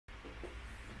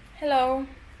Hello.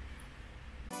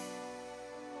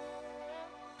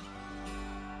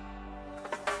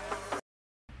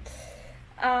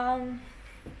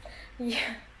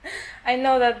 Yeah, I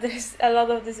know that there's a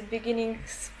lot of these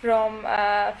beginnings from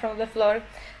the floor,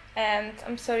 and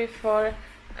I'm sorry for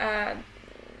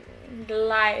the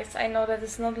lights. I know that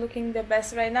it's not looking the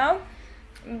best right now,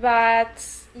 but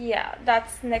yeah,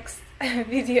 that's next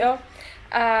video.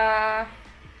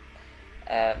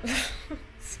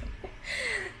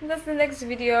 That's the next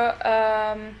video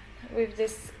with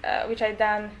this which I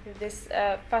done with this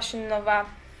Fashion Nova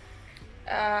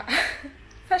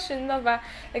Fashion Nova,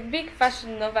 like big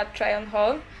Fashion Nova try on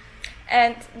haul.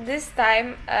 And this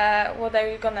time what I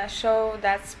will gonna show,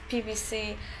 that's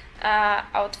PVC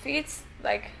outfits.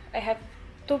 Like I have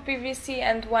two PVC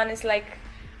and one is like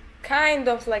kind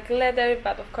of like leather,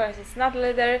 but of course it's not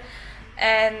leather.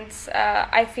 And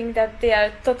I think that they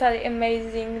are totally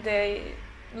amazing. They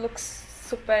look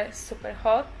super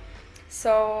hot.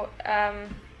 So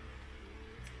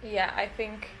yeah, I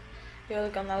think you're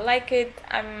gonna like it.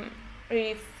 I'm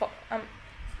really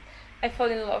I fall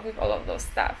in love with all of those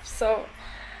stuff. So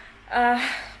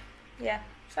yeah,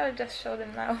 so I'll just show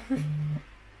them now.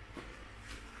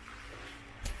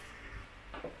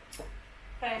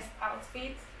 First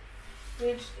outfit,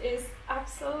 which is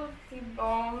absolutely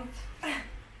bombed.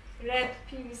 Red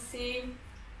PVC,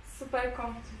 super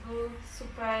comfortable,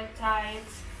 super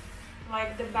tight.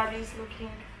 Like the body is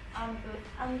looking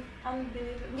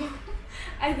unbelievable.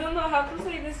 I don't know how to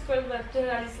say this word, but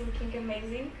generally is looking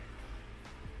amazing.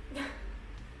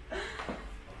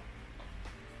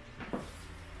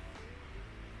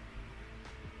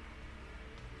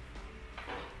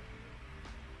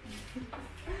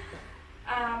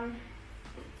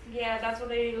 Yeah, that's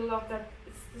what I really love, that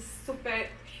it's this super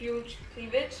huge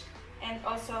cleavage, and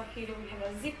also here we have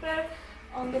a zipper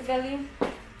on the belly.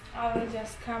 I will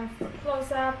just come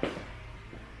close up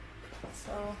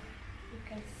so you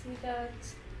can see that.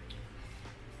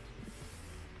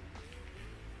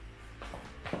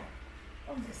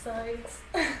 On the sides.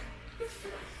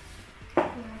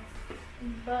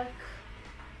 And back.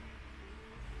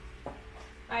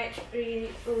 I really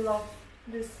love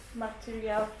this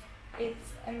material.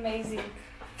 It's amazing.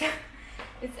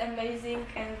 It's amazing,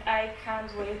 and I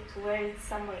can't wait to wear it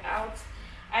somewhere out.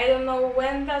 I don't know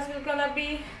when that's gonna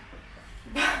be,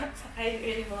 but I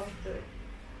really want to.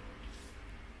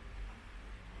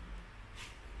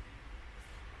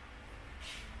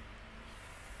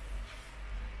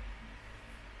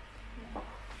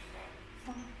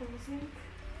 Some posing.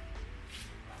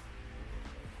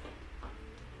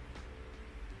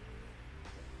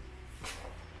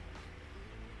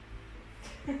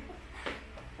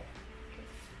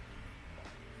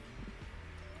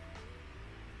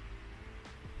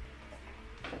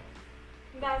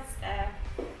 That's a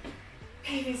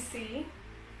PVC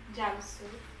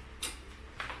jumpsuit.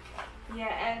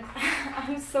 Yeah, and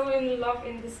I'm so in love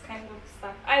in this kind of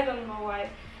stuff. I don't know why,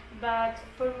 but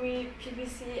for me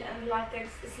PVC and latex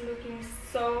is looking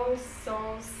so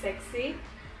sexy.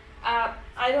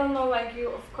 I don't know, like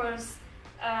you, of course.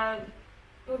 It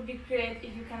would be great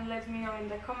if you can let me know in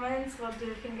the comments what do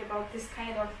you think about this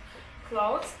kind of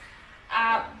clothes.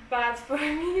 But for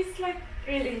me it's like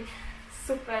really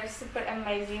super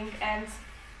amazing. And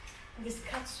this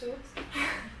catsuit,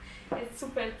 it's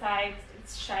super tight,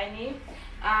 it's shiny.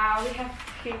 We have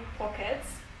here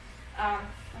pockets. On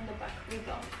the back we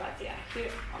don't, but yeah,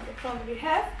 here on the front we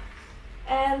have.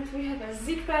 And we have a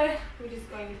zipper which is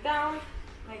going down,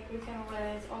 like we can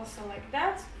wear it also like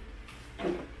that.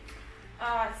 It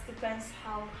depends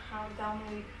how down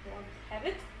we want to have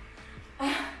it.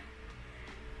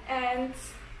 And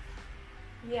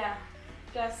yeah,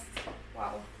 just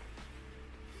wow.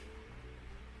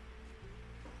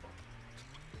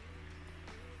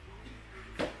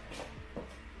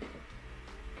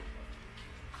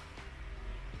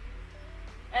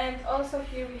 And also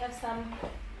here we have some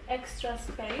extra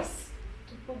space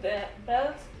to put the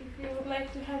belt if you would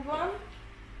like to have one.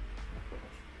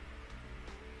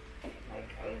 Like,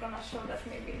 I'm gonna show that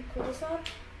maybe close up.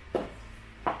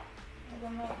 I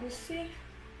don't know if you see.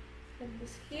 Put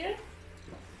this here.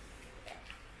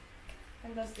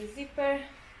 And that's the zipper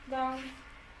down.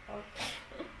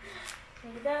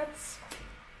 Like that.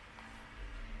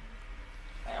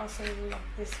 I also really love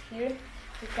this here.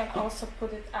 You can also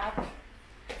put it up.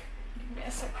 Give me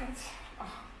a second.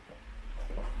 Oh,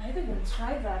 I didn't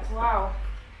try that. Wow.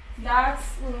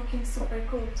 That's looking super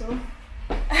cool too.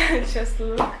 Just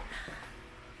look.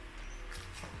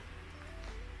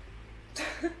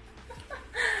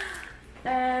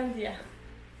 And yeah,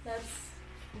 that's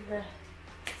the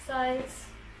sides.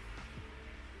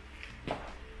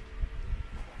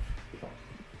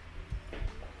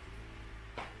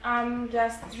 I'm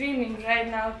just dreaming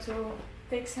right now to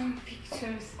take some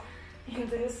pictures in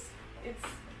this. It's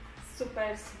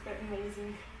super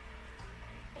amazing.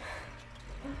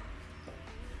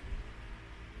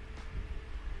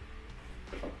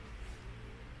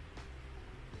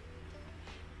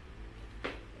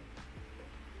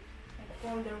 Like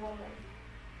Wonder Woman.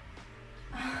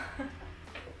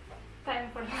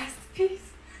 Time for last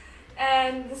piece.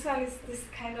 And this one is this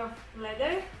kind of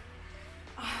leather,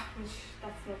 which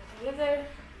that's not leather,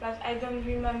 but I don't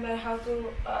remember how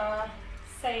to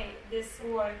say this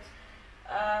word.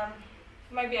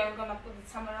 Maybe I'm gonna put it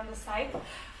somewhere on the side.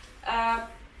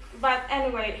 But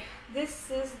anyway,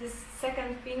 this is the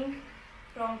second thing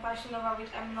from Fashion Nova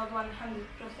which I'm not 100%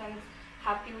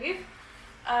 happy with,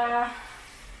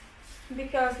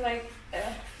 because like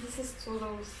this is too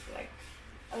loose, like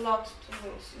a lot too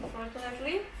loose,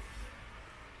 unfortunately.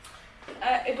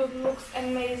 It would look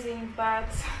amazing, but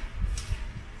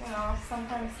you know,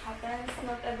 sometimes happens.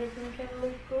 Not everything can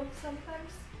look good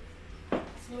sometimes.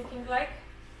 It's looking like.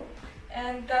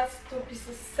 And that's 2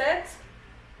 pieces set.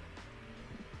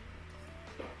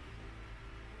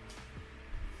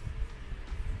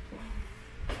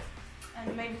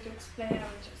 And maybe to explain, I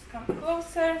will just come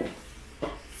closer.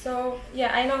 So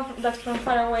yeah, I know that from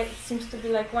far away it seems to be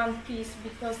like one piece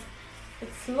because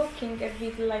it's looking a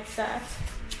bit like that.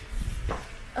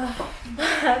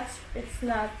 But it's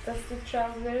not. That's the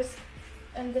trousers.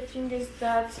 And the thing is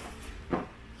that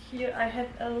here I have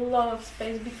a lot of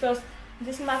space because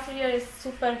this material is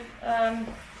super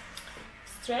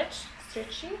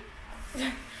stretchy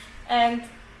and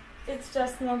it's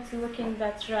just not looking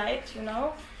that right, you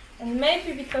know. And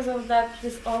maybe because of that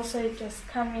this also is just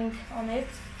coming on it,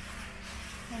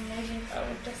 and maybe I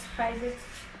will just hide it,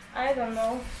 I don't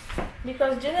know,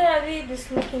 because generally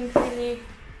this looking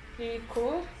really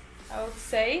cool, I would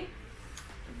say.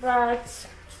 But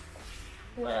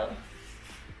well,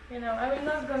 you know, I'm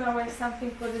not gonna wear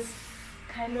something for this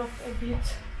kind of a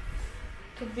bit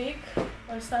too big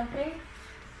or something.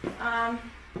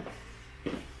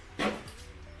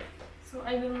 So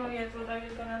I don't know yet what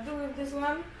I'm gonna do with this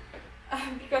one,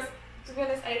 because to be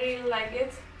honest I really like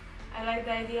it. I like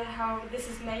the idea how this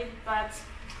is made, but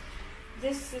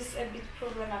this is a bit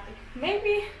problematic.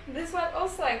 Maybe this one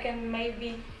also I can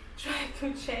maybe try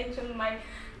to change on my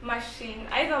machine.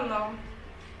 I don't know.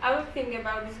 I will think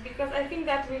about this because I think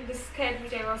that with the skirt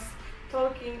which I was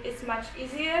talking it's much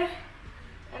easier,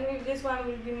 and with this one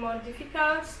will be more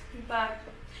difficult, but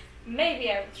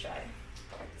maybe I will try.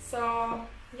 So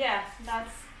yeah, that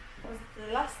was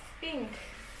the last thing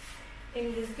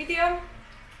in this video,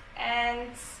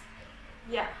 and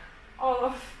yeah, all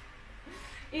of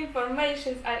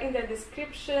informations are in the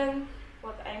description.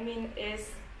 What I mean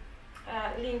is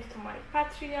link to my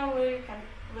Patreon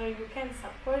where you can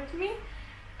support me.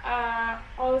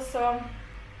 Also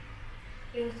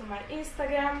link to my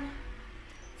Instagram,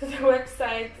 to the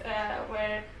website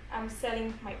where I'm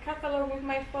selling my catalog with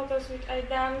my photos which I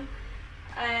done,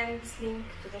 and link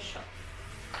to the shop.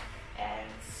 And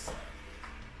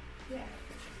yeah,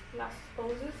 last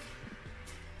poses.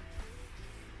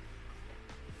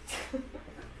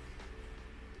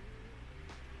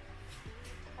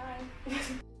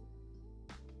 Bye.